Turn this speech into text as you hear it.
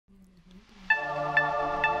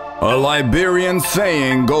A Liberian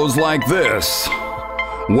saying goes like this: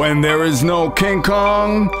 when there is no King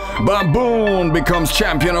Kong, baboon becomes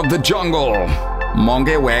champion of the jungle.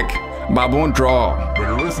 Monkey whack, baboon draw.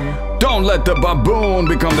 Better listen. Don't let the baboon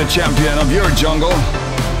become the champion of your jungle.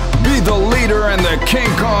 Be the leader and the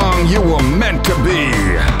King Kong you were meant to be.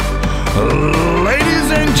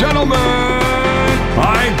 Ladies and gentlemen,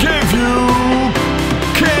 I give you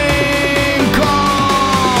King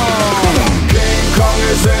Kong. King Kong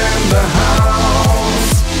is in the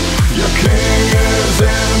house. Your king is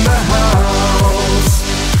in the house.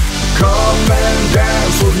 Come and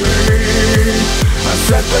dance with me. I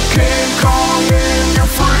set the King Kong in your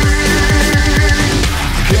free.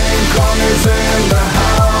 King Kong is in the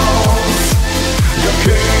house. Your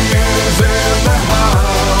king is in the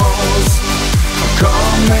house.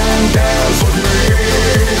 Come and dance with me.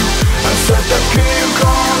 I set the King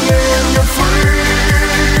Kong in your free.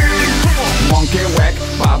 Monkey whack,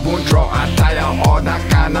 baboon draw. I tire all that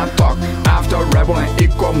kind of talk. After rebel and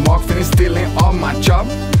equal mock, finish stealing all my job.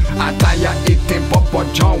 I tire eating Papa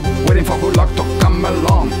John, waiting for good luck to come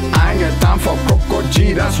along. I ain't got time for Coco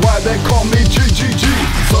G, that's why they call me GGG.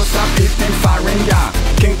 So stop eating farinha,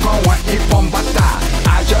 King Kong want eat bombata.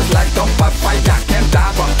 I just like the papaya, can't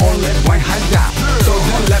die but only one higher. So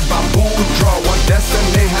don't let baboon draw what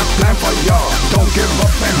destiny have planned for y'all. Don't give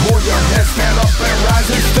up and hold your head, stand up and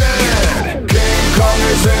rise instead. King Kong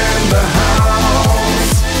is in the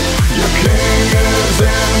house. Your king is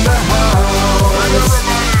in the house.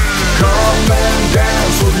 Come and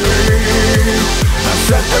dance with me. I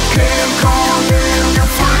set the King Kong in your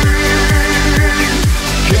free.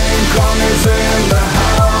 King Kong is in the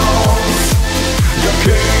house. Your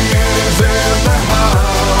king is in the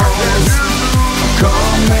house.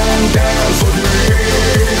 Come and dance with me.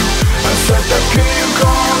 I set the King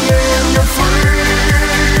Kong in your free.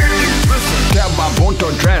 Tell baboon to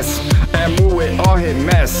dress and move with all his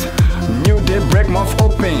mess. New day break mouth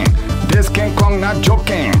open. This King Kong not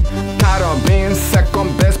joking. Tired of being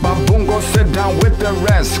second best, baboon go sit down with the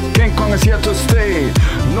rest. King Kong is here to stay.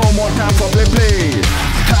 No more time for play.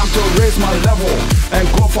 Time to raise my level and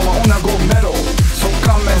go for my own gold medal. So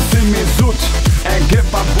come and see me zoot and give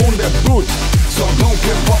baboon the boot. So don't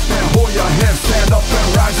give up and hold your head, stand up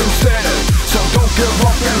and rise instead. So don't give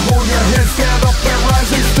up and hold your head, stand up and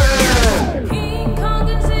rise instead.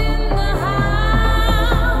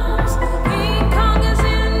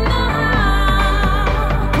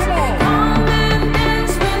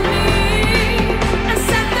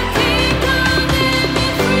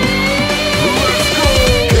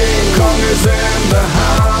 Is in the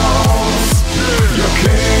house. Your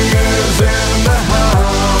king is in the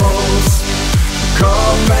house.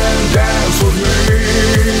 Come and dance with me.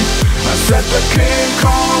 I set the King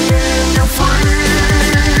Kong in your free.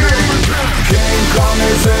 King Kong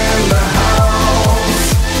is in the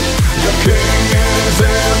house. Your king is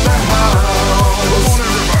in the house.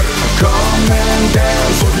 Come and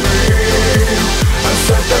dance with me. I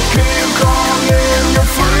set the King Kong in your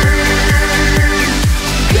free.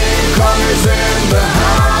 King Kong is in the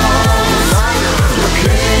house. Your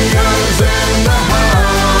king is in the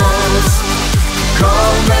house.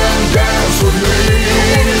 Come and dance with me.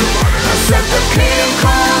 I set the King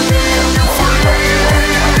Kong in your free.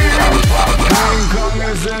 King Kong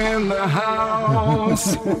is in the house.